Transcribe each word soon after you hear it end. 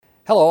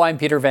Hello, I'm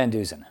Peter Van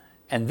Dusen,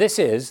 and this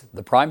is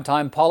the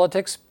Primetime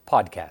Politics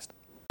Podcast.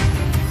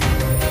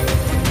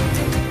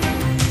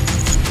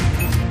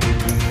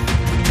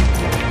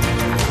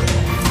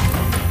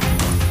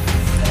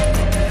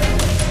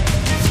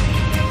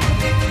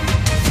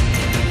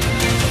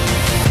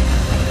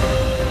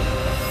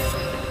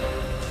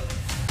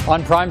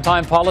 On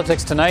Primetime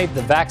Politics tonight,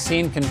 the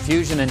vaccine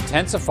confusion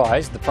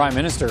intensifies. The Prime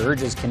Minister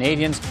urges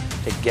Canadians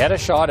to get a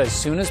shot as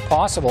soon as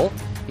possible,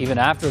 even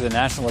after the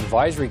National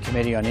Advisory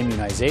Committee on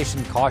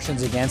Immunization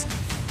cautions against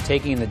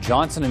taking the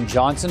Johnson &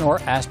 Johnson or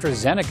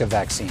AstraZeneca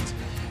vaccines.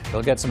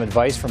 We'll get some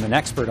advice from an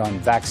expert on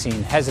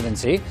vaccine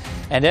hesitancy,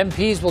 and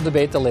MPs will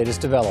debate the latest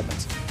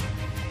developments.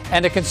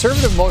 And a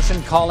Conservative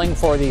motion calling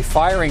for the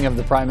firing of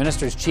the Prime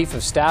Minister's Chief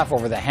of Staff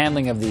over the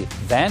handling of the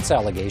Vance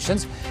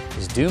allegations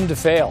is doomed to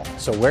fail.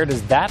 So where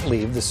does that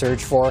leave the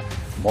search for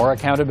more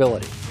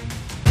accountability?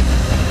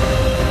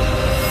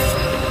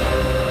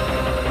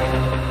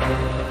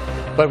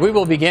 But we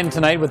will begin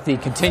tonight with the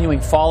continuing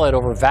fallout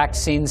over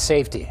vaccine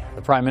safety.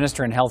 The Prime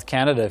Minister and Health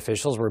Canada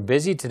officials were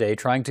busy today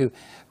trying to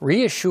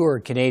reassure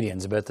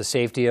Canadians about the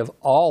safety of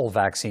all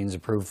vaccines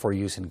approved for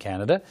use in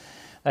Canada.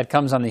 That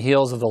comes on the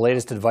heels of the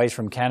latest advice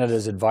from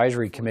Canada's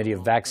Advisory Committee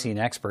of Vaccine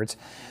Experts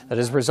that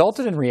has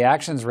resulted in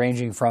reactions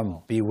ranging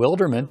from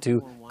bewilderment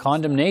to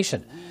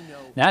condemnation.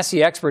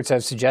 NACI experts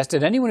have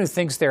suggested anyone who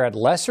thinks they're at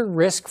lesser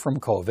risk from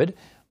COVID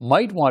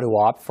might want to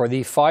opt for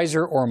the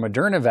Pfizer or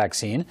Moderna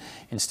vaccine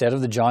instead of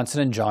the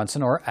Johnson &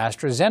 Johnson or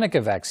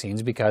AstraZeneca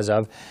vaccines because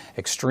of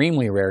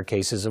extremely rare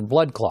cases of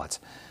blood clots.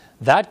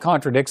 That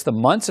contradicts the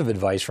months of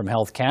advice from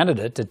Health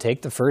Canada to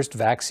take the first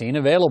vaccine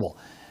available.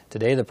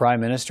 Today, the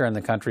Prime Minister and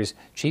the country's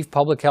Chief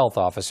Public Health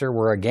Officer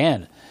were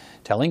again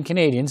telling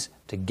Canadians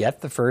to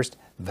get the first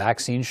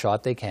vaccine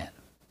shot they can.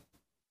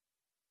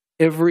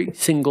 Every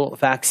single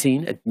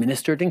vaccine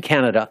administered in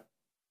Canada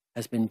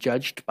has been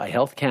judged by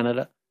Health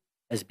Canada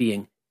as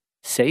being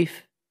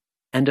safe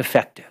and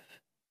effective.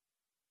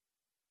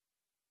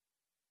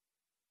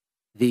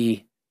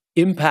 The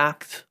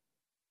impacts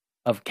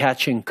of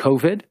catching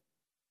COVID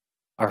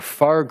are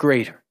far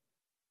greater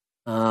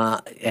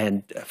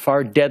and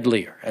far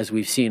deadlier, as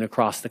we've seen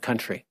across the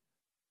country,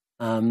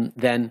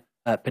 than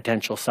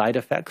potential side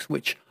effects,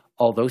 which,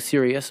 although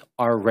serious,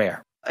 are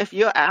rare. If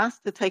you're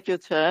asked to take your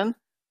turn,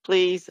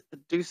 please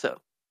do so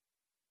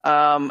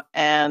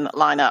and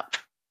line up.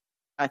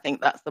 I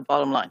think that's the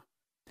bottom line.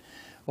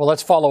 Well,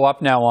 let's follow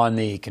up now on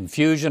the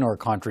confusion or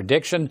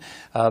contradiction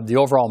of the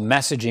overall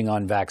messaging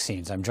on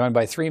vaccines. I'm joined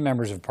by three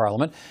members of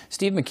Parliament.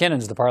 Steve McKinnon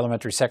is the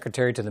Parliamentary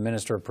Secretary to the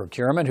Minister of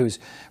Procurement, who's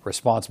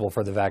responsible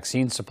for the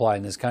vaccine supply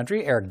in this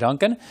country. Eric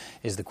Duncan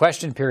is the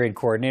Question Period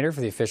Coordinator for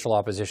the Official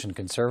Opposition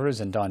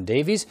Conservatives. And Don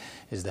Davies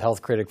is the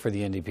Health Critic for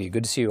the NDP.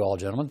 Good to see you all,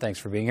 gentlemen. Thanks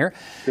for being here.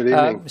 Good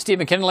evening. Steve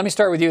McKinnon, let me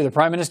start with you. The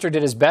Prime Minister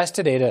did his best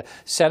today to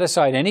set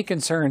aside any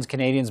concerns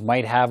Canadians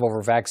might have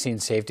over vaccine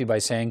safety by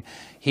saying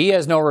he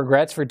has no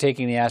regrets for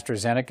taking the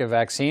AstraZeneca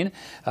vaccine.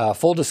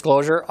 Full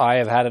disclosure, I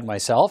have had it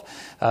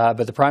myself.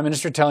 But the Prime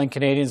Minister telling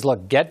Canadians,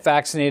 look, get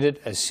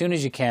vaccinated as soon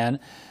as you can.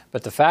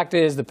 But the fact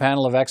is the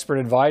panel of expert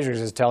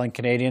advisors is telling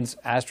Canadians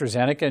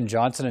AstraZeneca and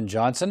Johnson &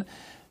 Johnson,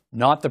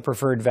 not the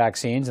preferred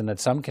vaccines, and that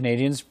some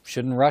Canadians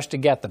shouldn't rush to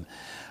get them.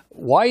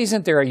 Why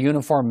isn't there a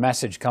uniform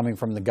message coming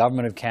from the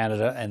Government of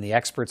Canada and the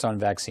experts on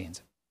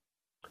vaccines?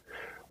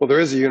 Well, there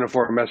is a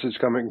uniform message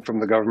coming from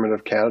the Government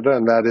of Canada,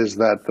 and that is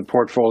that the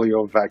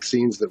portfolio of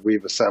vaccines that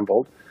we've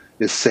assembled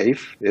is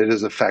safe, it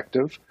is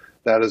effective.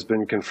 That has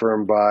been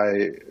confirmed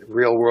by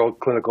real-world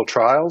clinical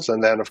trials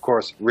and then, of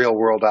course,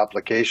 real-world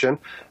application.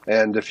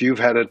 And if you've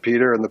had it,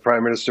 Peter, and the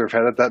Prime Minister have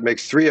had it, that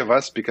makes three of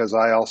us, because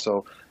I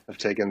also have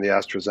taken the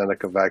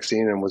AstraZeneca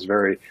vaccine and was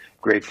very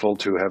grateful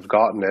to have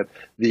gotten it.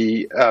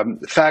 The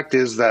fact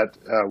is that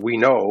we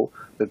know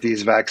that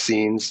these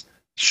vaccines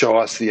show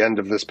us the end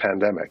of this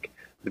pandemic.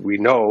 We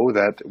know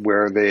that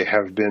where they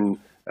have been,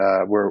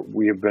 where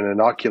we have been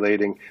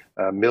inoculating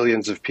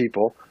millions of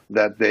people,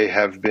 that they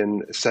have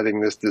been setting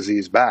this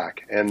disease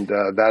back. And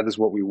that is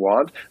what we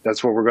want.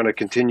 That's what we're going to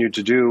continue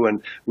to do.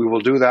 And we will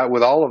do that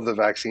with all of the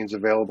vaccines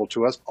available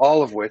to us,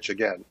 all of which,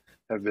 again,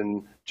 have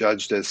been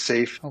judged as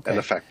safe and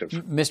effective.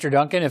 Mr.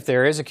 Duncan, if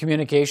there is a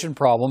communication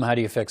problem, how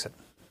do you fix it?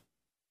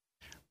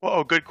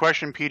 Well, good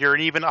question, Peter.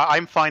 And even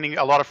I'm finding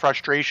a lot of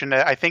frustration.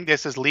 I think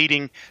this is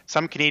leading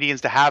some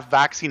Canadians to have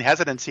vaccine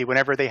hesitancy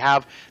whenever they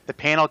have the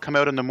panel come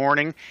out in the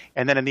morning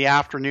and then in the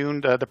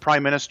afternoon, the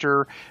Prime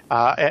Minister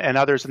and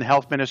others and the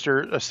Health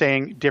Minister are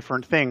saying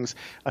different things.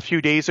 A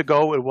few days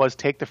ago, it was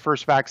take the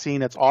first vaccine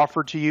that's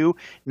offered to you.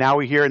 Now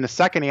we hear in the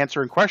second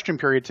answer and question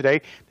period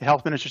today, the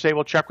Health Minister say,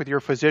 well, check with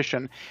your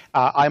physician.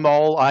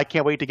 I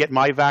can't wait to get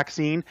my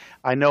vaccine.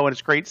 I know, and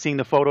it's great seeing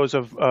the photos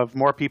of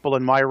more people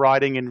in my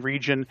riding and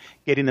region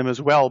getting them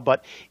as well,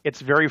 but it's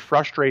very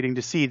frustrating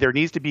to see. There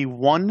needs to be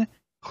one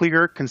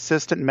clear,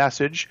 consistent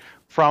message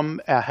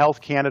from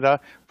Health Canada,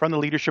 from the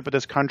leadership of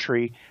this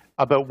country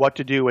about what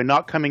to do, and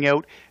not coming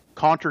out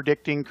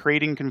contradicting,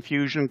 creating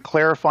confusion,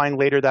 clarifying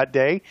later that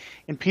day.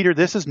 And Peter,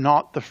 this is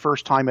not the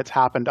first time it's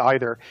happened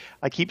either.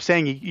 I keep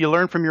saying you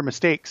learn from your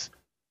mistakes.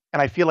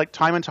 And I feel like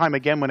time and time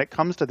again, when it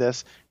comes to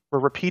this, we're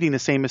repeating the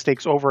same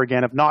mistakes over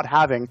again of not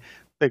having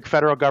the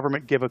federal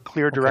government give a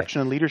clear direction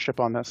and leadership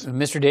on this.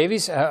 Mr.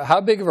 Davies, how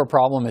big of a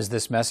problem is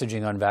this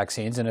messaging on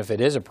vaccines? And if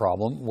it is a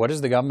problem, what does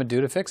the government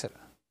do to fix it?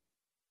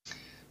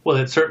 Well,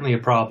 it's certainly a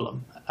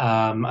problem.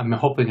 I'm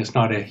hoping it's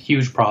not a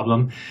huge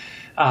problem.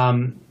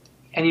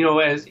 And, you know,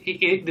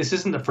 this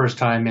isn't the first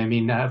time. I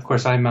mean, of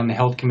course, I'm on the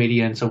health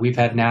committee, and so we've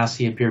had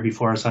NACI appear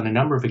before us on a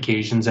number of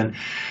occasions. And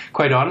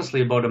quite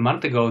honestly, about a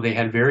month ago, they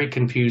had very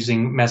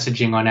confusing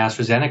messaging on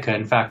AstraZeneca.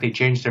 In fact, they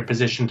changed their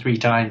position 3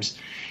 times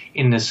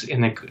in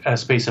the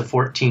space of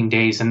 14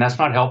 days, and that's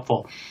not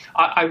helpful.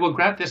 I will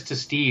grant this to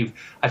Steve.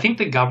 I think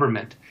the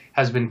government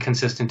has been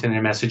consistent in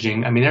their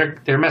messaging. I mean,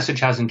 their message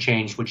hasn't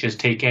changed, which is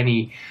take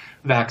any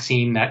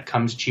vaccine that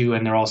comes to you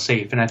and they're all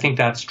safe. And I think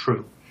that's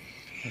true.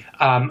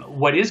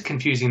 What is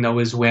confusing, though,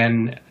 is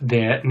when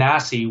the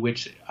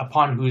NACI,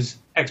 upon whose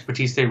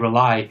expertise they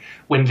rely,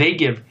 when they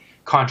give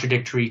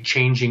contradictory,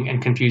 changing,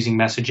 and confusing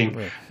messaging,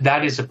 right.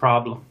 That is a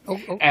problem.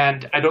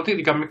 And I don't think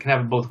the government can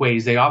have it both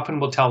ways. They often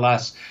will tell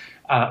us,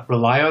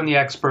 rely on the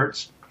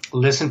experts,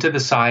 listen to the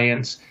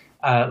science,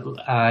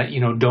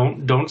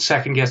 don't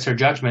second guess their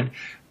judgment.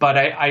 But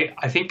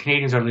I think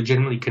Canadians are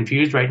legitimately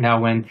confused right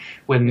now when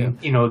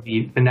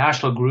the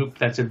national group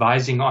that's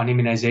advising on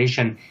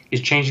immunization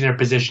is changing their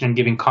position and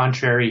giving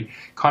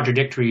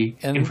contradictory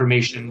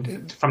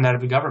information from that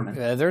of the government.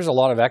 There's a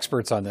lot of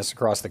experts on this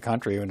across the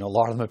country, and a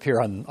lot of them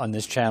appear on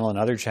this channel and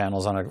other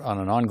channels on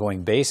an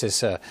ongoing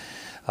basis.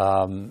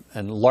 And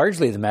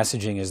largely the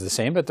messaging is the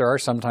same, but there are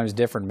sometimes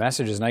different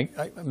messages. And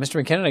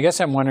Mr. McKinnon, I guess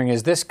I'm wondering,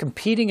 is this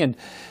competing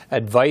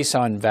advice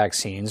on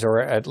vaccines, or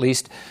at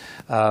least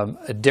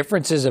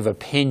differences of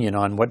opinion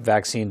on what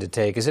vaccine to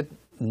take, is it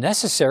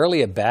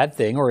necessarily a bad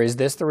thing, or is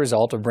this the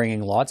result of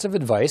bringing lots of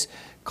advice,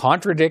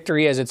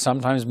 contradictory as it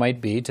sometimes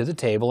might be, to the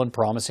table and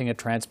promising a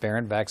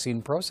transparent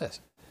vaccine process?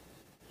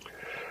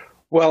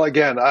 Well,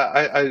 again,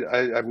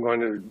 I'm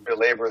going to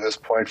belabor this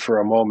point for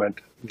a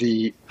moment.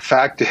 The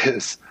fact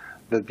is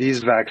that these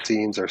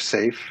vaccines are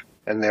safe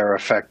and they're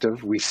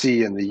effective. We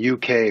see in the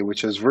UK,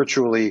 which has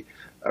virtually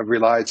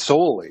relied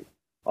solely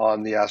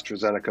on the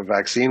AstraZeneca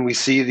vaccine, we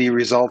see the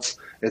results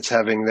it's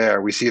having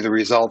there. We see the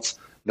results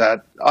that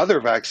other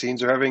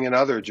vaccines are having in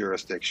other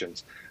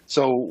jurisdictions.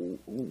 So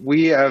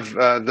we have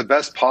the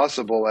best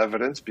possible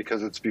evidence,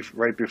 because it's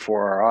right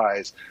before our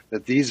eyes,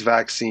 that these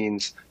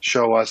vaccines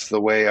show us the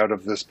way out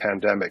of this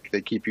pandemic.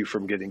 They keep you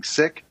from getting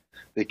sick.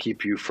 They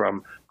keep you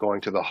from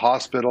going to the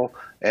hospital,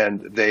 and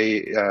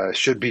they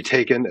should be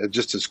taken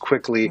just as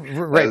quickly.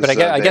 Right, but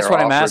I guess what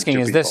I'm asking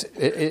is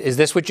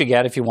this what you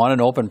get if you want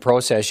an open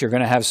process? You're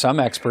going to have some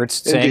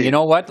experts saying, Indeed. You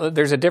know what,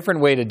 there's a different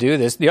way to do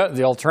this.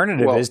 The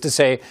alternative is to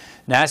say,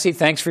 NACI,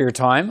 thanks for your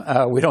time.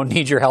 We don't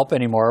need your help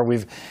anymore.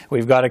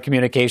 We've got a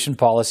communication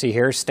policy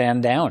here.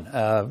 Stand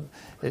down.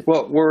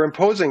 Well, we're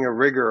imposing a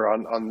rigor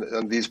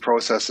on these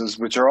processes,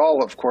 which are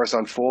all, of course,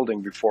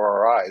 unfolding before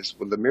our eyes.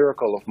 With the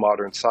miracle of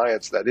modern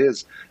science that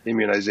is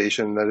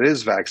immunization, that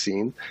is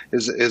vaccine,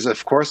 is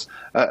of course,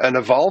 an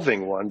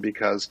evolving one,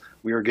 because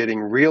we are getting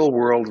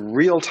real-world,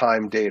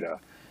 real-time data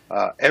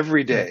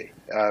every day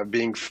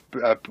being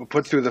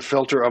put through the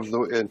filter of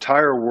the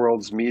entire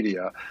world's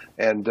media.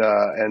 And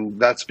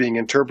that's being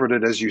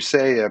interpreted, as you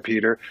say,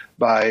 Peter,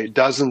 by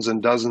dozens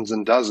and dozens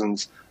and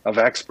dozens of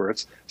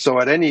experts.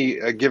 So at any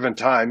given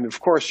time,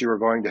 of course, you are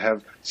going to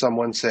have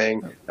someone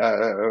saying,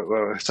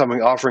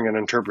 someone offering an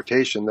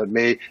interpretation that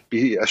may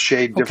be a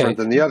shade different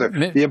than the other.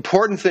 The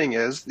important thing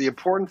is,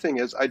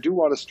 I do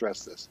want to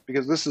stress this,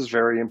 because this is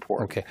very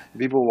important.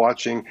 People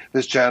watching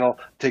this channel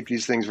take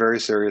these things very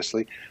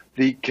seriously.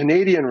 The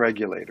Canadian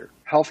regulator,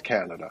 Health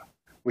Canada,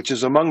 which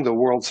is among the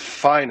world's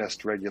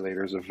finest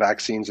regulators of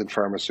vaccines and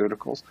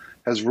pharmaceuticals,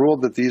 has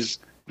ruled that these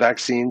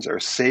vaccines are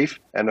safe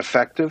and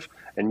effective,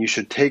 and you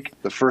should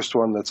take the first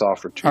one that's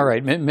offered to you. All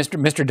right,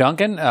 Mr.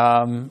 Duncan,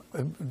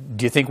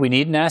 do you think we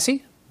need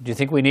NACI? Do you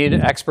think we need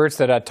experts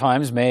that at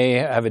times may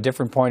have a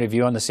different point of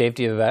view on the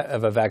safety of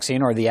a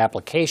vaccine, or the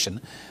application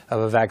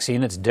of a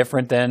vaccine that's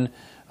different than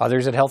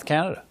others at Health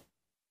Canada?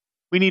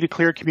 We need a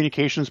clear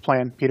communications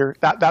plan, Peter.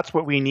 That's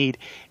what we need.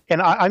 And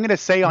I'm going to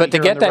say on But to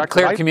here get on the that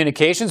record, clear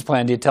communications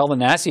plan, do you tell the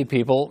NACI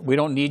people, we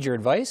don't need your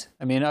advice?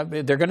 I mean,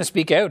 they're going to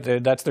speak out.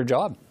 That's their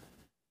job.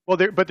 Well,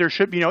 there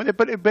should be,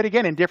 but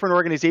again, in different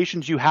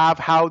organizations, you have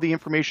how the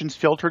information's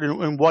filtered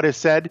and what is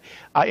said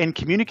and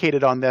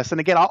communicated on this.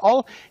 And again,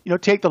 I'll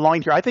take the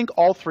line here. I think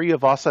all three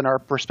of us and our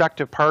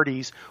respective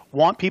parties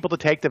want people to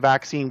take the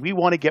vaccine. We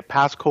want to get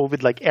past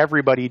COVID like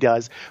everybody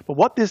does. But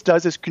what this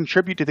does is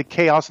contribute to the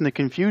chaos and the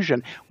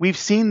confusion. We've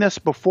seen this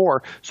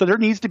before. So there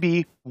needs to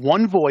be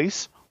one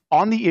voice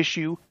on the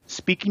issue,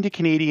 speaking to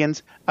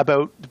Canadians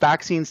about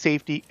vaccine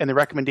safety and the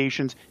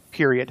recommendations,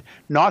 period.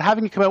 Not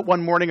having to come out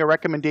one morning a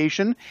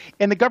recommendation,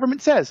 and the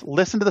government says,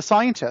 listen to the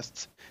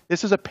scientists.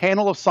 This is a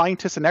panel of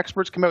scientists and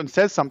experts come out and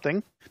says something.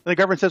 And the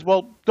government says,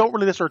 well, don't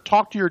really listen, or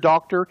talk to your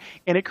doctor,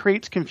 and it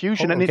creates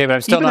confusion. Okay, but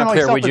I'm still not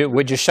clear.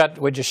 Would you shut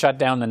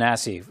down the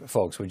NACI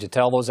folks? Would you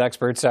tell those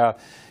experts,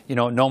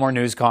 no more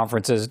news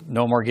conferences,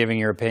 no more giving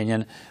your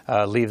opinion,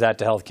 leave that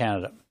to Health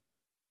Canada?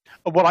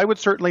 Well, I would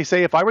certainly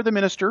say if I were the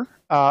minister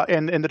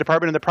in the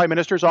department in the Prime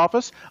Minister's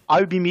office, I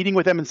would be meeting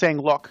with them and saying,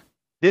 look,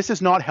 this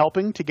is not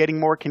helping to getting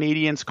more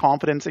Canadians'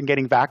 confidence in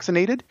getting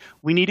vaccinated.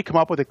 We need to come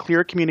up with a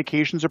clear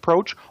communications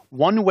approach,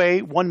 one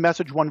way, one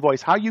message, one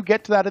voice. How you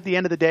get to that at the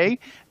end of the day,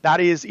 that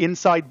is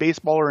inside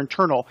baseball or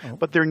internal.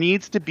 But there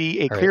needs to be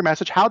a clear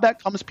message. How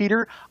that comes,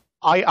 Peter,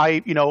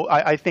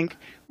 I think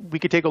we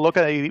could take a look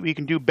at it. We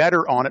can do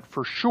better on it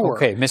for sure.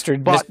 Okay,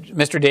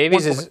 Mr.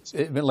 Davies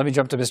let me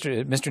jump to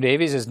Mr.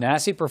 Davies. Is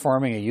NACI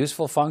performing a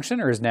useful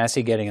function, or is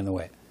NACI getting in the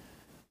way?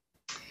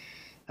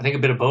 I think a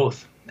bit of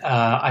both.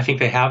 I think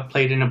they have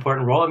played an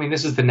important role. I mean,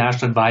 this is the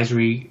National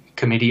Advisory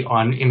Committee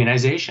on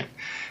Immunization.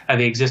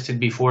 They existed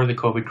before the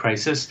COVID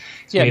crisis.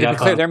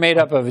 They're made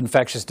up of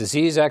infectious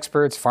disease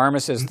experts,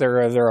 pharmacists.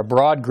 They're a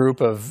broad group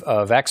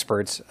of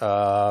experts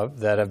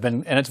that have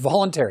been, and it's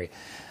voluntary.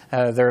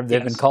 They've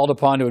been called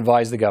upon to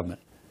advise the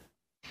government.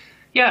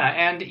 Yeah,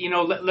 and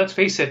let's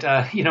face it.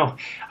 I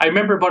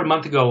remember about a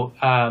month ago,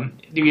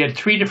 you had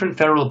 3 different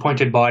federal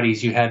appointed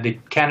bodies. You had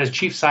Canada's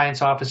Chief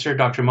Science Officer,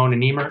 Dr. Mona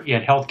Nemer. You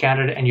had Health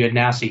Canada, and you had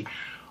NACI.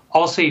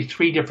 All say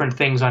 3 different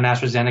things on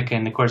AstraZeneca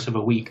in the course of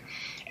a week.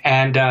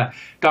 And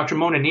Dr.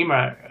 Mona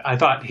Nemer, I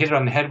thought, hit it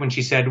on the head when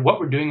she said, what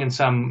we're doing in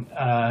some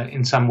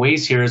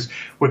ways here is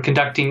we're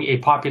conducting a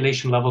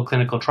population-level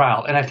clinical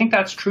trial. And I think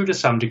that's true to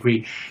some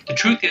degree. The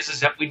truth is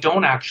that we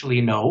don't actually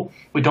know.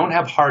 We don't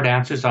have hard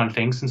answers on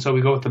things, and so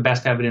we go with the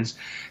best evidence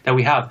that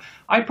we have.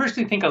 I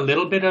personally think a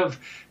little bit of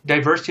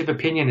diversity of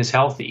opinion is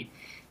healthy.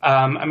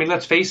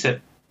 Let's face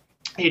it.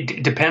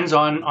 It depends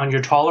on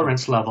your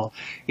tolerance level.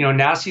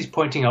 NACI's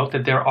pointing out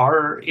that there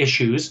are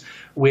issues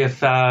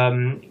with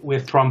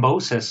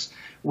thrombosis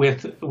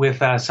with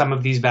some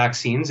of these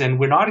vaccines, and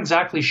we're not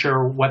exactly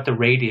sure what the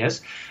rate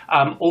is.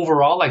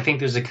 Overall, I think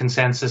there's a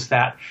consensus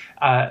that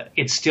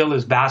it still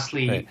is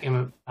vastly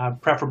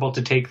preferable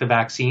to take the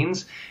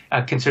vaccines,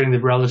 considering the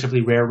relatively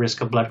rare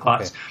risk of blood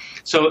clots. Okay.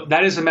 So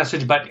that is a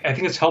message, but I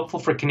think it's helpful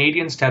for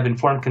Canadians to have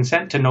informed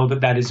consent, to know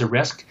that that is a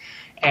risk.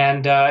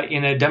 And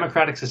in a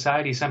democratic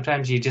society,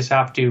 sometimes you just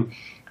have to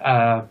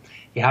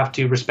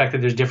respect that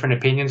there's different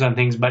opinions on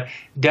things. But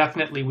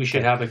definitely, we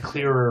should have a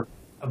clearer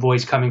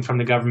voice coming from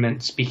the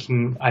government,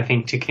 speaking, I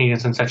think, to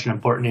Canadians on such an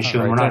important issue.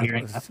 Right. And we're not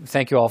hearing that.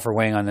 Thank you all for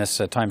weighing on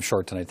this. Time's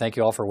short tonight. Thank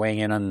you all for weighing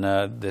in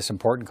on this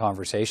important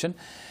conversation.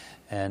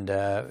 And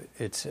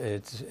it's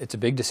a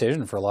big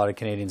decision for a lot of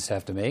Canadians to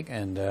have to make,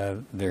 and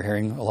they're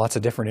hearing lots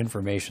of different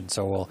information.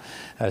 So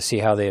we'll see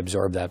how they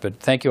absorb that. But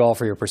thank you all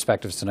for your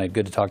perspectives tonight.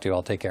 Good to talk to you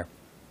all. Take care.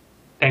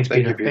 Thanks,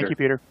 Peter. Thank you,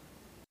 Peter.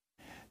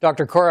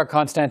 Dr. Cora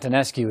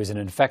Constantinescu is an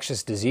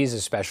infectious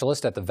diseases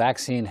specialist at the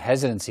Vaccine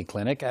Hesitancy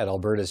Clinic at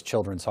Alberta's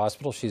Children's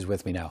Hospital. She's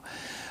with me now.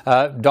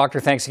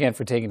 Doctor, thanks again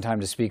for taking time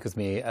to speak with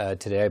me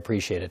today. I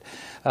appreciate it.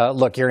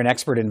 Look, you're an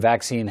expert in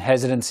vaccine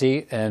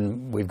hesitancy,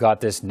 and we've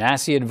got this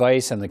NACI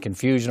advice and the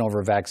confusion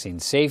over vaccine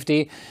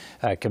safety,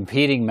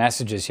 competing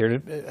messages here.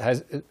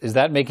 Is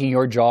that making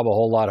your job a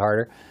whole lot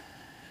harder?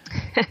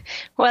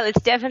 Well,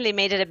 it's definitely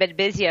made it a bit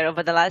busier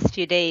over the last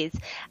few days.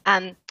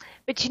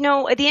 But,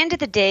 at the end of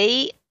the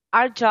day,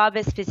 our job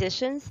as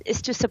physicians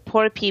is to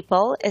support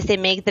people as they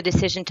make the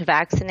decision to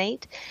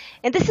vaccinate.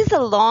 And this is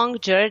a long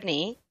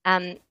journey.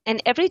 And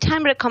every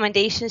time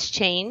recommendations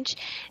change,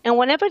 and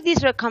whenever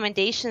these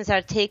recommendations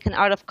are taken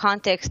out of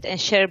context and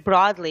shared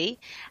broadly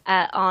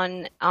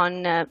on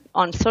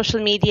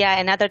social media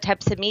and other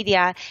types of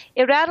media,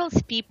 it rattles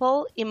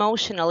people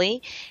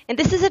emotionally. And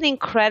this is an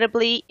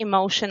incredibly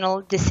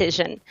emotional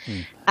decision.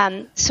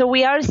 So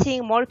we are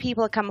seeing more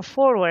people come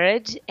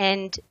forward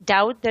and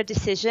doubt their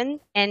decision.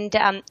 And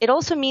it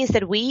also means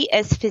that we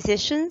as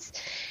physicians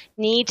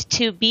need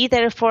to be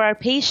there for our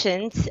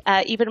patients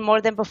even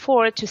more than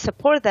before, to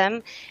support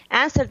them,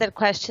 answer their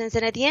questions,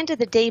 and at the end of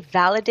the day,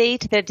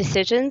 validate their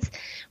decisions.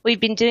 We've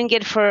been doing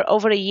it for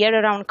over a year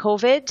around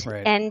COVID,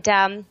 right.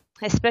 And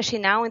especially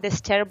now in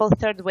this terrible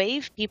third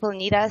wave, people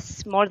need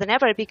us more than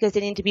ever because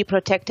they need to be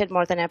protected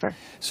more than ever.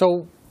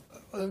 So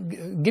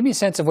give me a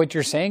sense of what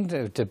you're saying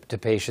to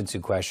patients who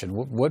question.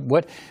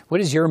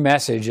 What is your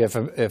message if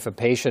a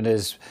patient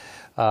is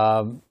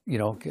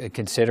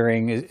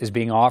considering is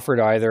being offered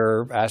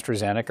either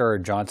AstraZeneca or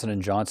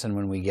Johnson & Johnson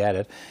when we get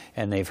it,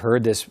 and they've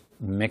heard this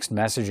mixed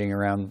messaging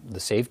around the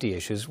safety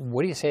issues?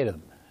 What do you say to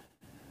them?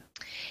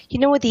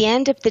 At the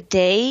end of the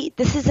day,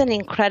 this is an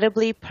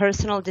incredibly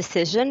personal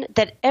decision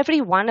that every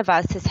one of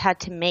us has had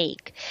to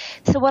make.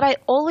 So what I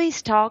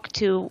always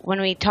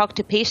when we talk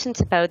to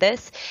patients about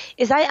this,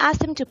 is I ask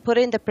them to put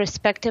in the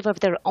perspective of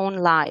their own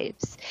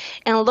lives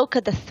and look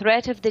at the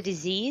threat of the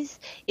disease.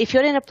 If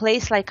you're in a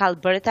place like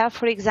Alberta,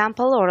 for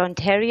example, or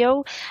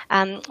Ontario,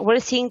 we're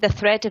seeing the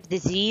threat of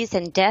disease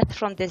and death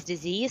from this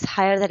disease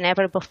higher than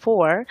ever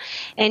before.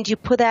 And you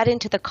put that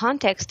into the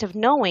context of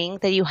knowing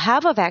that you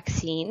have a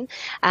vaccine,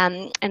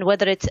 and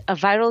whether it's a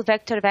viral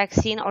vector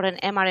vaccine or an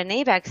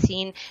mRNA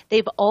vaccine,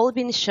 they've all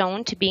been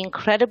shown to be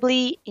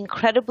incredibly,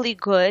 incredibly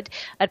good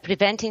at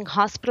preventing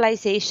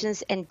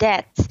hospitalizations and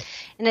deaths.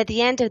 And at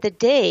the end of the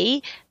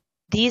day,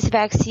 these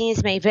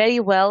vaccines may very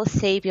well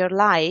save your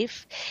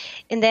life.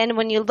 And then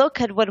when you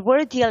look at what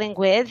we're dealing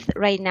with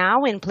right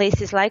now in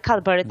places like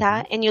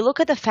Alberta, and you look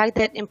at the fact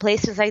that in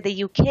places like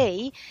the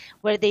UK,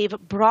 where they've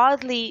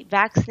broadly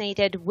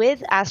vaccinated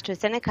with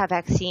AstraZeneca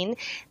vaccine,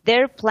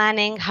 they're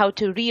planning how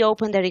to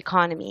reopen their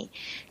economy.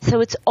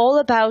 So it's all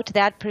about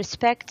that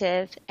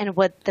perspective and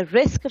what the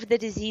risk of the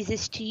disease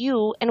is to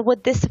you and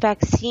what this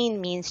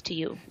vaccine means to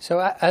you. So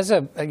as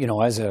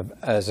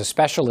a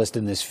specialist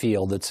in this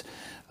field that's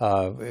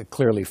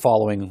clearly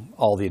following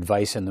all the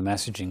advice and the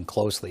messaging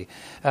closely,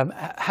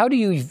 how do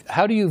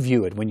you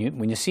view it when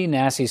you see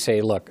NACI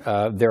say, look,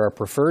 there are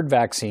preferred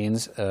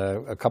vaccines,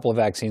 a couple of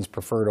vaccines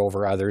preferred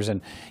over others,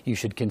 and you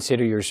should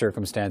consider your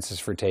circumstances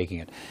for taking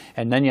it.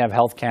 And then you have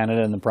Health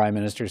Canada and the Prime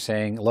Minister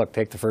saying, look,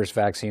 take the first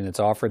vaccine that's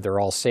offered. They're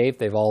all safe.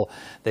 They've all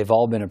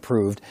been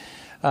approved.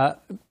 I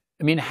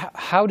mean,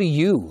 how do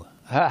you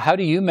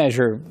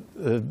measure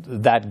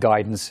that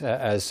guidance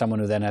as someone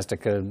who then has to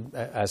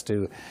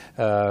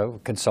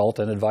consult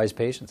and advise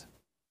patients?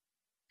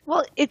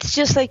 Well, it's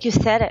just like you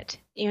said it,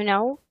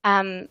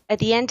 at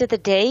the end of the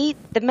day,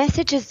 the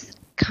message has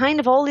kind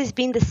of always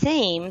been the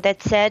same,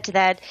 that said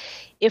that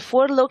if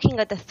we're looking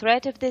at the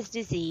threat of this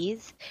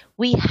disease,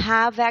 we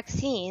have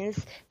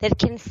vaccines that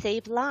can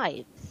save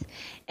lives.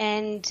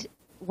 And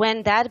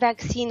when that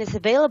vaccine is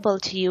available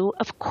to you,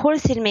 of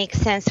course it makes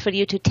sense for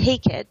you to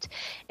take it,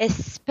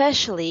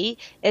 especially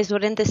as we're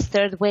in this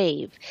third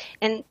wave.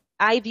 And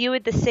I view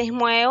it the same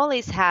way I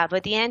always have.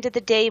 At the end of the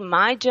day,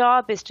 my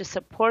job is to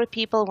support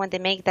people when they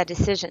make that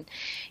decision.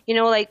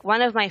 Like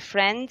one of my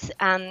friends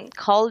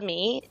called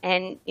me,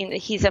 and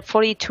he's a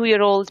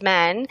 42-year-old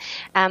man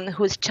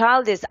whose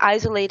child is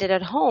isolated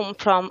at home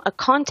from a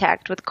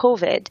contact with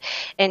COVID,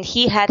 and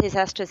he had his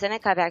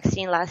AstraZeneca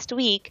vaccine last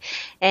week,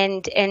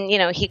 and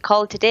he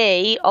called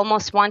today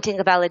almost wanting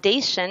a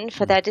validation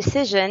for that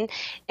decision.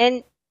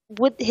 And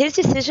would his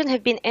decision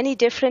have been any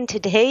different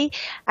today?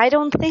 I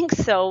don't think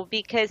so,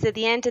 because at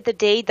the end of the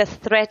day, the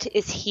threat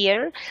is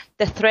here.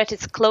 The threat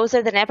is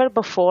closer than ever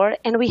before,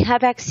 and we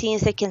have vaccines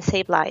that can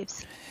save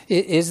lives.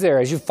 Is there,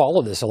 as you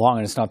follow this along,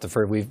 and it's not the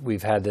first,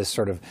 we've had this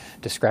sort of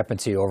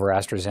discrepancy over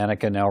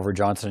AstraZeneca, now over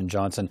Johnson &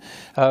 Johnson.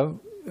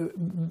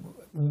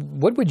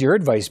 What would your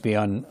advice be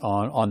on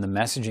the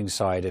messaging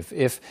side?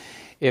 If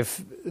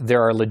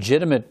there are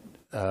legitimate,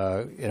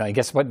 I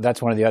guess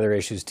that's one of the other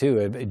issues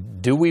too.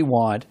 Do we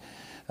want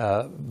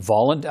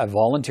a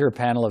volunteer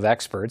panel of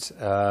experts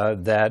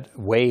that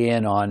weigh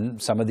in on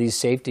some of these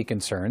safety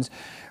concerns,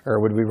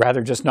 or would we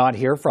rather just not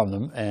hear from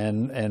them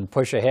and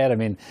push ahead? I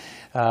mean,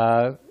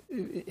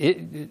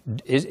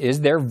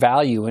 is there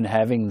value in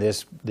having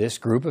this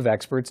group of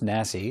experts,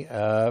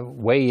 NACI,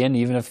 weigh in,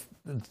 even if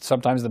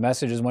sometimes the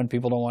message is one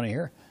people don't want to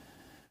hear?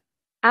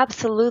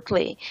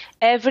 Absolutely.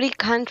 Every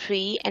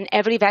country and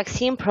every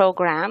vaccine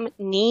program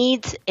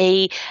needs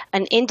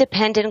an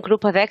independent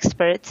group of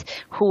experts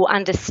who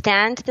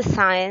understand the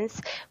science,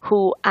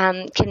 who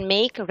can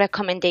make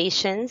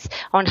recommendations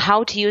on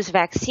how to use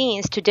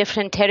vaccines to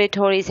different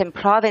territories and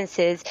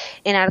provinces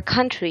in our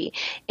country.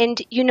 And,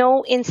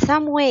 in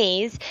some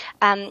ways,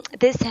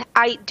 this,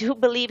 I do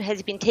believe,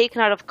 has been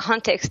taken out of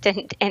context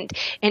and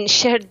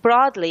shared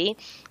broadly.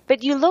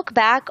 But you look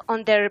back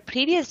on their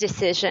previous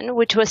decision,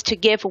 which was to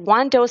give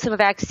one dose of a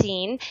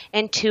vaccine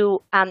and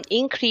to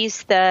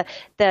increase the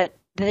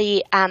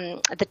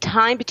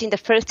time between the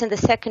first and the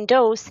second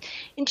dose.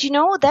 And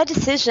that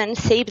decision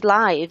saved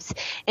lives.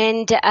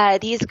 And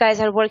these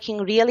guys are working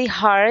really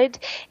hard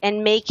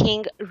and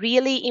making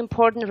really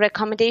important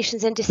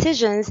recommendations and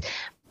decisions.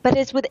 But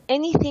as with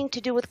anything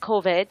to do with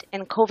COVID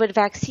and COVID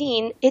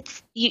vaccine,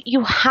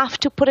 you have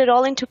to put it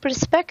all into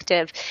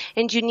perspective.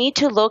 And you need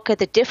to look at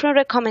the different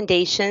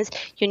recommendations.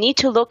 You need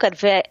to look at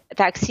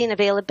vaccine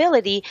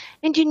availability.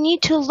 And you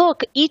need to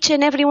look, each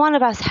and every one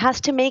of us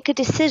has to make a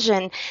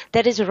decision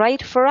that is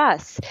right for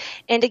us.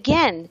 And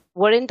again,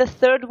 we're in the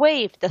third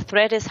wave. The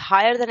threat is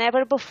higher than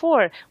ever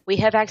before. We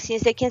have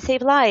vaccines that can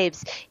save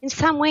lives. In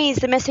some ways,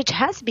 the message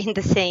has been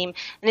the same,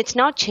 and it's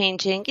not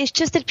changing. It's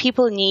just that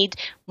people need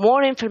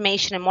more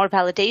information and more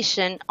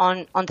validation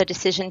on the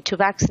decision to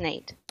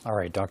vaccinate. All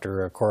right,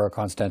 Dr. Cora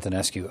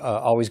Constantinescu,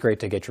 always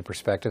great to get your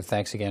perspective.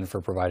 Thanks again for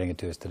providing it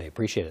to us today.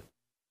 Appreciate it.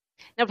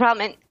 No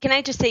problem. And can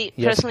I just say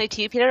personally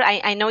to you, Peter,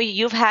 I know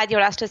you've had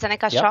your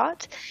AstraZeneca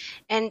shot,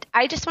 and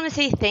I just want to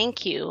say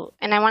thank you.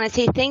 And I want to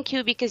say thank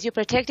you because you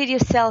protected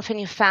yourself and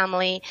your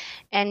family,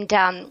 and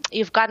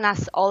you've gotten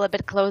us all a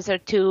bit closer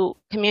to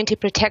community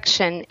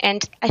protection.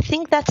 And I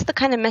think that's the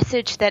kind of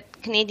message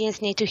that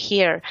Canadians need to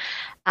hear.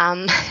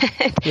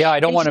 I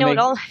don't want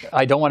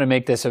to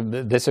make this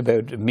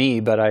about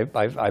me, but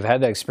I've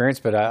had that experience.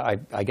 But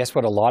I guess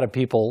what a lot of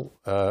people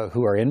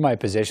who are in my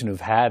position who've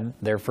had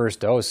their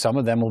first dose, some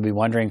of them will be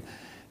wondering,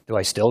 do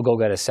I still go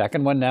get a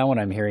second one now when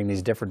I'm hearing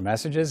these different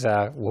messages?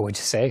 What would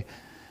you say?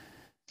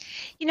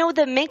 You know,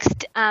 the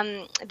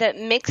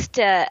mixed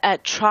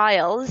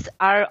trials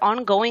are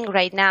ongoing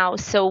right now.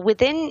 So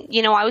within,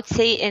 I would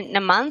say in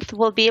a month,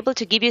 we'll be able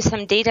to give you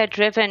some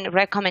data-driven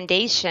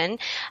recommendation.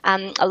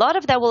 A lot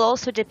of that will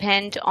also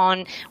depend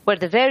on where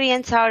the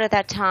variants are at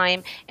that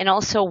time, and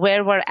also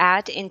where we're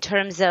at in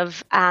terms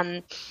of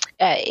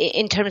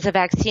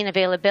vaccine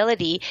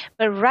availability.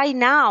 But right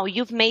now,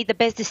 you've made the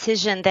best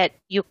decision that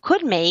you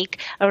could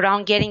make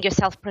around getting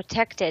yourself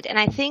protected. And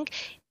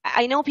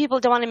I know people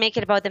don't want to make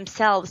it about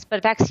themselves,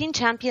 but vaccine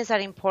champions are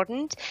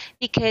important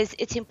because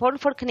it's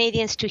important for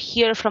Canadians to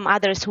hear from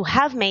others who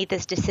have made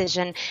this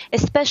decision,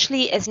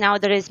 especially as now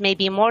there is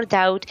maybe more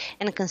doubt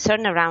and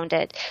concern around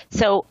it.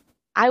 So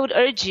I would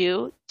urge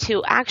you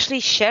to actually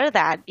share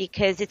that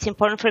because it's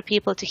important for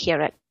people to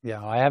hear it.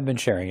 Yeah, I have been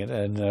sharing it.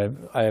 And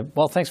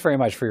well, thanks very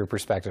much for your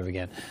perspective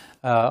again.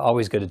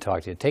 Always good to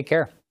talk to you. Take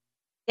care.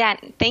 Yeah,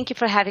 thank you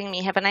for having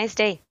me. Have a nice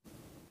day.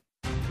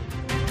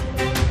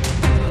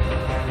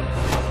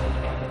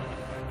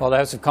 Well, the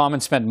House of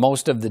Commons spent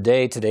most of the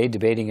day today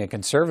debating a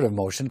Conservative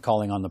motion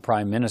calling on the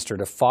Prime Minister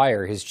to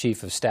fire his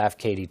Chief of Staff,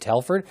 Katie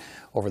Telford,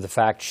 over the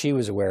fact she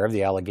was aware of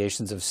the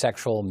allegations of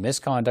sexual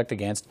misconduct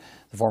against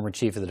the former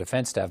Chief of the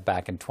Defence Staff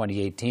back in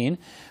 2018,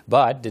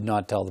 but did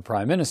not tell the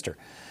Prime Minister.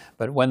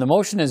 But when the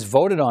motion is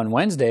voted on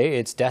Wednesday,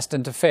 it's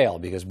destined to fail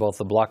because both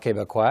the Bloc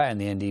Québécois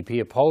and the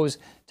NDP oppose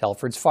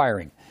Telford's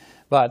firing.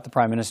 But the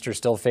Prime Minister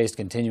still faced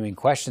continuing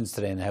questions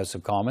today in the House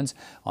of Commons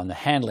on the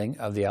handling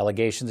of the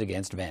allegations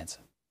against Vance.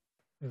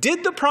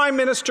 Did the Prime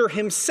Minister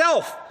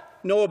himself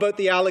know about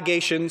the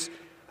allegations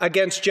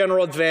against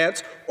General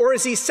Vance, or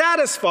is he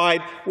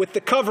satisfied with the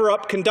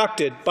cover-up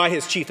conducted by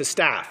his Chief of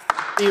Staff?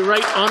 The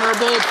Right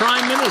Honourable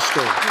Prime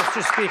Minister.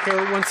 Mr.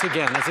 Speaker, once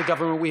again, as a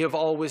government, we have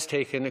always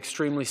taken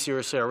extremely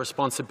seriously our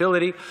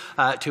responsibility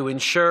to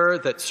ensure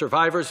that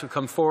survivors who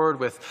come forward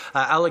with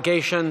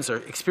allegations or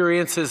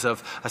experiences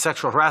of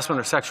sexual harassment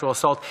or sexual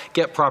assault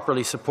get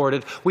properly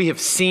supported. We have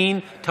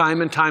seen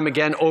time and time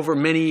again over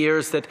many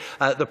years that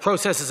the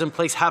processes in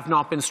place have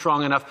not been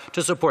strong enough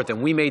to support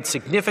them. We made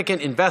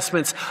significant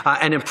investments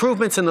and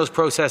improvements in those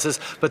processes,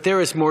 but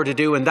there is more to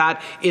do, and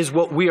that is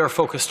what we are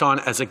focused on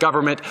as a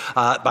government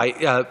by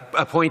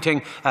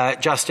appointing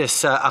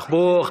Justice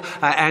Arbour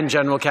and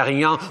General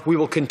Carignan. We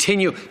will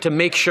continue to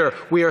make sure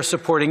we are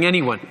supporting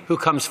anyone who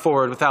comes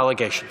forward with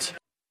allegations.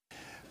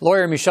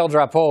 Lawyer Michel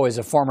Drapeau is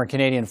a former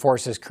Canadian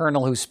Forces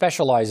colonel who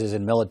specializes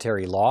in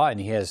military law, and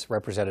he has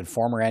represented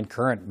former and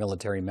current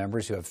military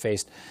members who have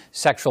faced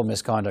sexual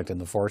misconduct in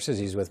the forces.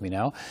 He's with me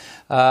now.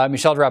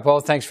 Michel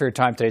Drapeau, thanks for your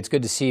time today. It's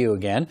good to see you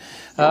again.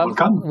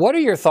 Welcome. What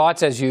are your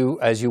thoughts as you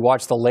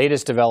watch the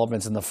latest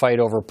developments in the fight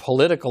over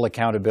political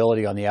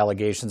accountability on the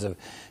allegations of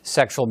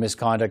sexual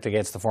misconduct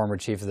against the former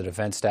Chief of the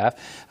Defence Staff?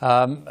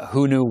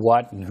 Who knew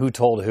what and who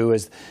told who?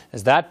 As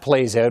that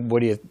plays out,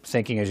 what are you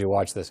thinking as you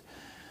watch this?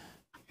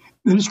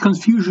 There is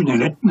confusion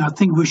in it, and I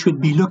think we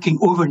should be looking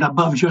over and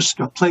above just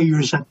the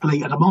players at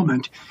play at the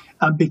moment,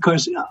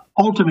 because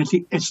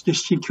ultimately it's the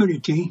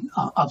security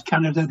of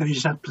Canada that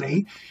is at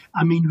play.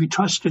 I mean, we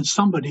trusted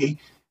somebody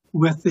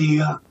with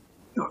the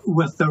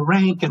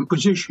rank and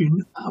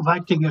position of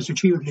acting as the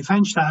Chief of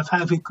Defence Staff,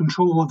 having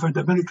control over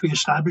the military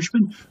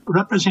establishment,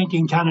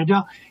 representing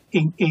Canada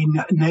in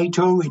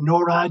NATO, in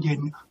NORAD,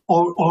 in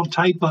all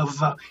type of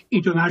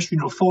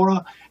international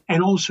fora,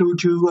 and also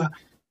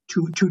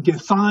to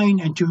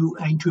define and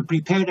to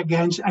prepare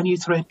against any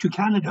threat to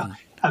Canada.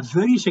 A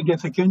very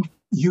significant,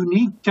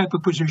 unique type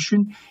of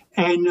position,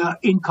 and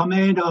in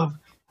command of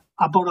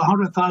about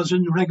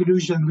 100,000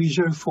 regulars and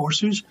reserve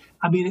forces.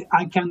 I mean,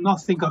 I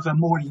cannot think of a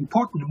more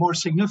important, more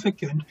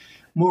significant,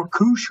 more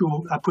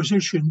crucial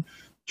position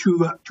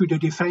to the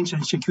defense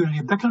and security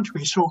of the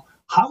country. So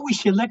how we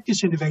select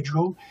this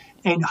individual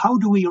and how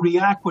do we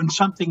react when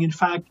something, in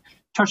fact,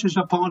 touches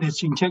upon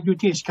its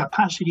integrity, its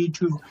capacity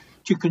to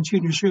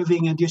continue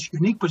serving in this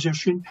unique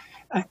position.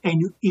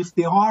 And if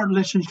there are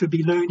lessons to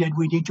be learned, and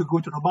we need to go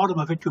to the bottom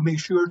of it to make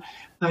sure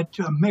that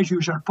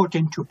measures are put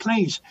into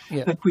place,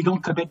 that we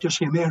don't commit the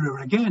same error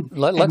again.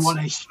 And what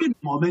I see at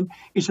the moment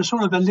is a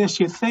sort of a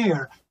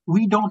laissez-faire.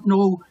 We don't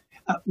know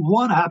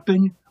what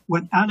happened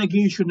when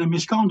allegations of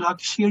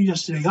misconduct,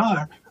 serious they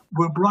are,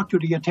 were brought to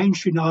the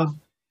attention of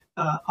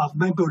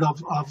members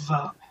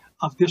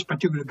of this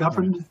particular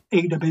government,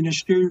 AIDA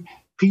minister,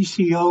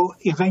 PCO,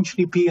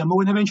 eventually PMO,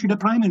 and eventually the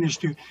Prime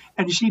Minister.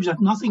 And it seems that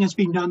nothing has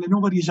been done and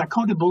nobody is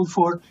accountable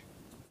for,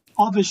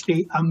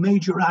 obviously, a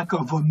major act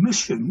of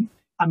omission.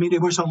 I mean, there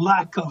was a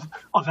lack of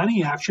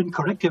any action,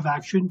 corrective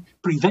action,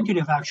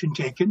 preventative action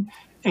taken.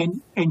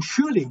 And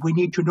surely we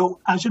need to know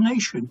as a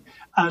nation,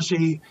 as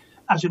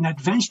an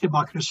advanced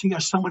democracy,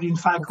 as somebody, in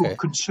fact, who is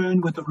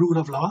concerned with the rule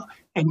of law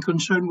and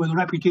concerned with the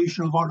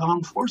reputation of our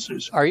armed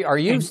forces. Are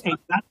you? And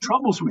that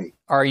troubles me.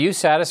 Are you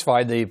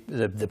satisfied the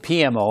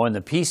PMO and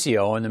the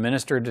PCO and the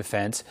Minister of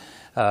Defence,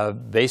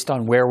 based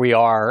on where we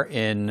are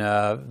in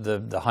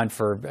the hunt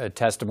for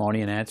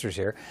testimony and answers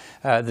here,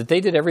 that they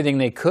did everything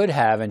they could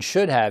have and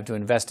should have to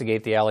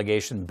investigate the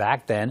allegation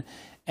back then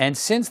and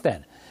since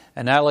then?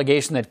 an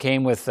allegation that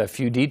came with a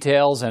few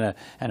details and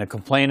a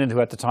complainant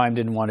who at the time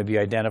didn't want to be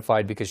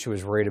identified because she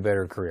was worried about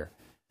her career.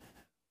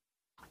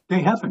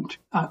 They haven't.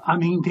 I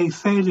mean, they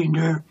fail in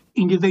their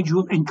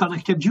individual and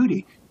collective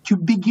duty. To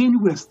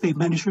begin with, the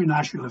Minister of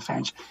National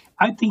Defence,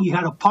 I think he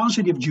had a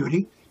positive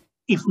duty,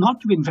 if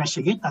not to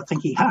investigate, I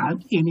think he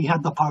had, and he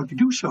had the power to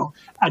do so,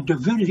 at the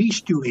very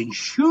least to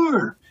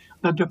ensure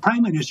that the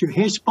Prime Minister,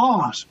 his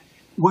boss,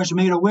 was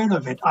made aware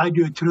of it,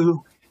 either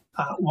through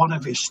one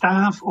of his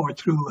staff or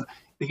through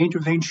the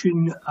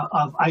intervention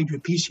of either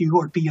PCO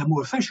or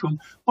PMO official,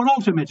 but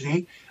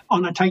ultimately,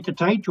 on a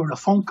tete-a-tete or a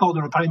phone call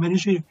to the Prime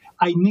Minister,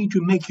 I need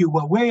to make you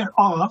aware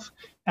of,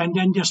 and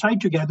then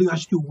decide together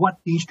as to what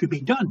needs to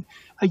be done.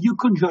 You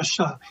couldn't just,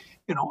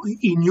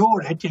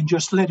 ignore it and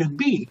just let it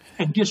be.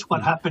 And this is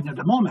what happened at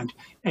the moment.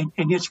 And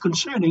it's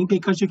concerning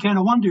because you kind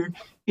of wonder,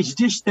 is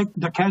this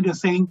the kind of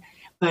thing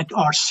that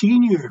our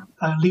senior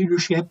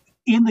leadership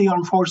in the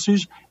armed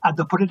forces at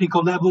the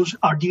political levels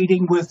are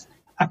dealing with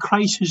a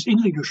crisis in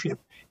leadership?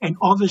 And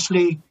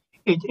obviously,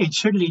 it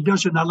certainly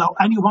doesn't allow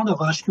any one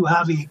of us to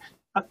have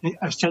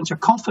a sense of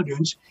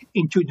confidence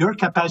into their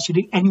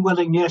capacity and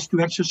willingness to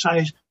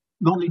exercise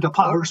not only the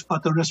powers,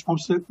 but the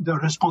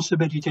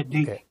responsibility that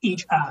they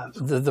each have.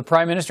 The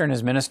Prime Minister and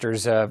his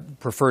ministers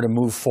prefer to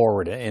move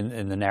forward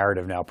in the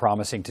narrative now,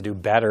 promising to do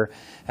better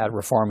at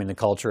reforming the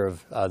culture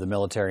of the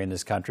military in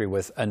this country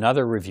with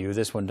another review,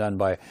 this one done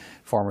by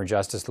former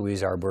Justice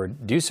Louise Arbour.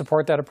 Do you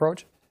support that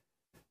approach?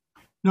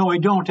 No, I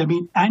don't. I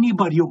mean,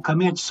 anybody who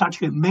commits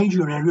such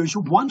major errors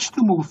wants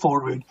to move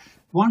forward,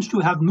 wants to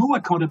have no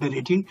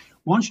accountability,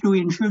 wants to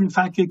ensure, in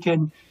fact, you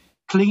can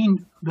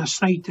clean the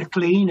slate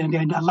clean and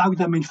then allow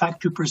them, in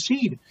fact, to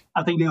proceed.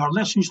 I think there are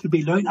lessons to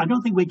be learned. I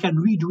don't think we can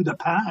redo the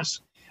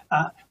past,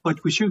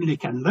 but we certainly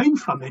can learn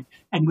from it,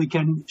 and we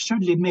can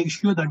certainly make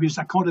sure there is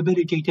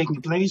accountability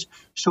taking place.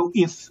 So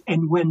if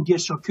and when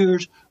this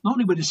occurs, not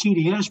only with the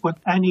CDS, but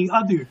any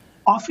other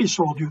office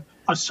holder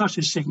at such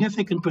a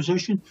significant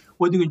position,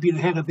 whether it be the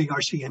head of the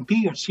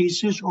RCMP or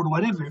CSIS or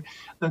whatever,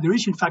 that there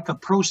is, in fact, a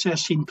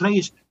process in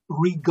place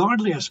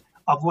regardless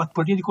of what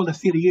political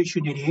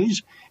affiliation it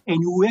is,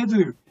 and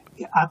whoever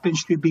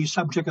happens to be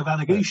subject of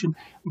allegation,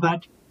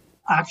 that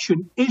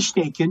action is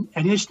taken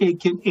and is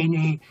taken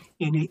in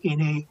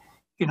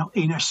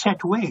a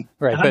set way.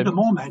 Right, and at the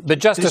moment, but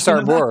Justice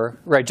Arbour,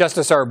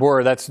 Justice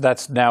Arbour,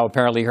 that's now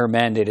apparently her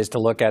mandate, is to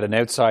look at an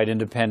outside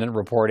independent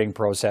reporting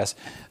process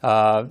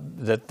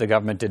that the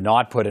government did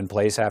not put in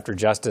place after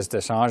Justice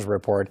Deschamps'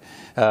 report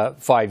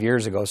 5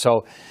 years ago.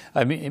 So,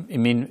 I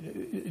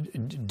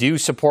mean, do you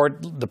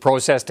support the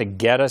process to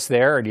get us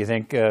there, or do you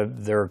think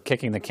they're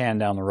kicking the can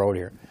down the road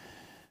here?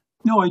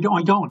 No, I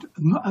don't.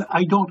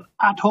 I don't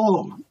at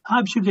all.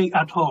 Absolutely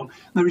at all.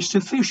 There is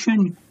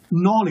sufficient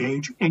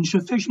knowledge and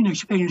sufficient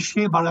experience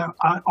shared by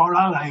our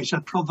allies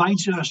that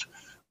provides us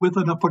with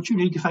an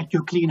opportunity, in fact,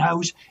 to clean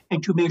house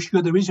and to make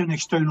sure there is an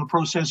external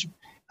process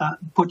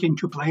put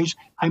into place.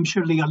 I'm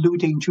certainly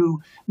alluding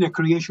to the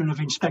creation of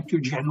Inspector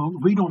General.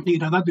 We don't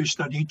need another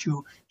study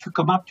to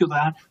come up to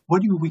that.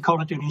 Whether we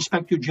call it an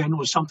Inspector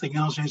General or something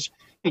else,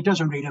 it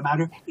doesn't really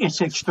matter. It's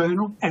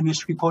external and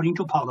it's reporting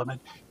to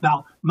Parliament.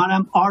 Now,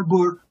 Madame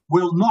Arbour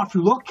will not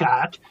look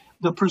at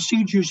the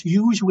procedures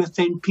used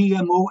within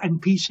PMO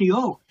and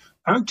PCO.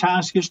 Her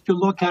task is to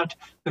look at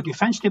the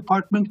Defense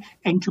Department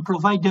and to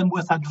provide them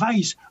with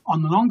advice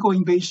on an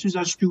ongoing basis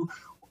as to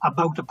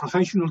about the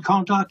professional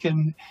conduct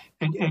and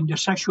the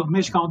sexual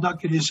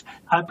misconduct that is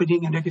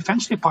happening in the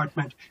Defense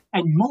Department.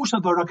 And most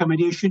of the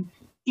recommendations,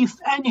 if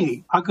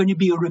any, are going to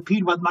be a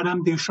repeat of what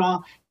Madame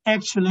Deschamps'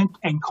 excellent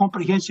and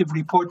comprehensive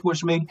report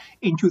was made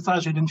in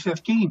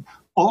 2015.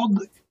 All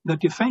the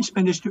defense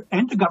minister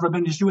and the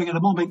government is doing at the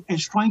moment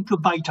is trying to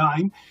buy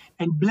time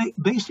and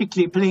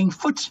basically playing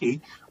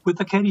footsie with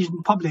the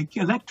Canadian public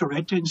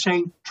electorate and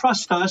saying,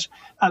 trust us,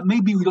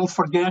 maybe we'll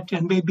forget,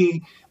 and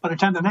maybe by the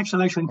time the next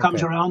election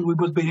comes around, we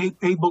will be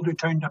able to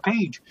turn the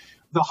page.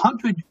 The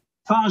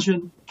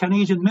 100,000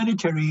 Canadian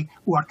military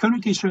who are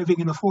currently serving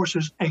in the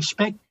forces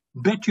expect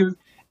better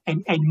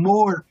and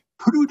more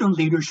prudent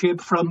leadership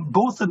from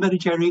both the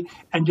military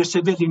and the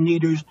civilian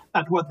leaders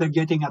at what they're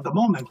getting at the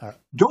moment.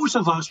 Those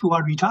of us who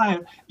are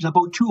retired, there's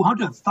about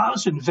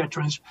 200,000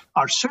 veterans,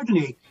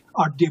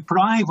 are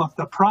deprived of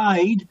the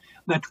pride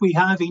that we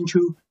have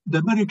into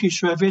the military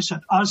service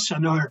that us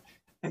and our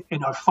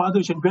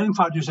fathers and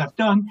grandfathers have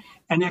done,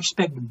 and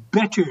expect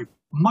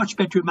much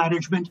better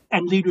management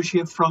and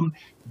leadership from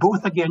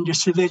both, again, the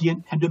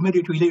civilian and the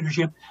military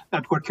leadership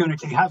that we're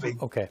currently having.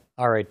 Okay.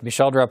 All right.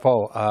 Michel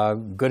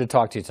Drapeau, good to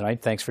talk to you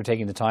tonight. Thanks for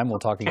taking the time. We'll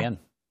talk again.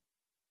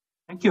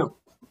 Thank you.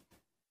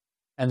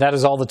 And that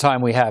is all the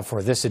time we have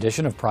for this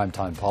edition of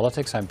Primetime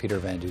Politics. I'm Peter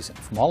Van Dusen.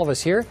 From all of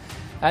us here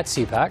at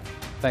CPAC,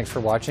 thanks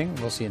for watching.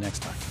 We'll see you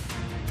next time.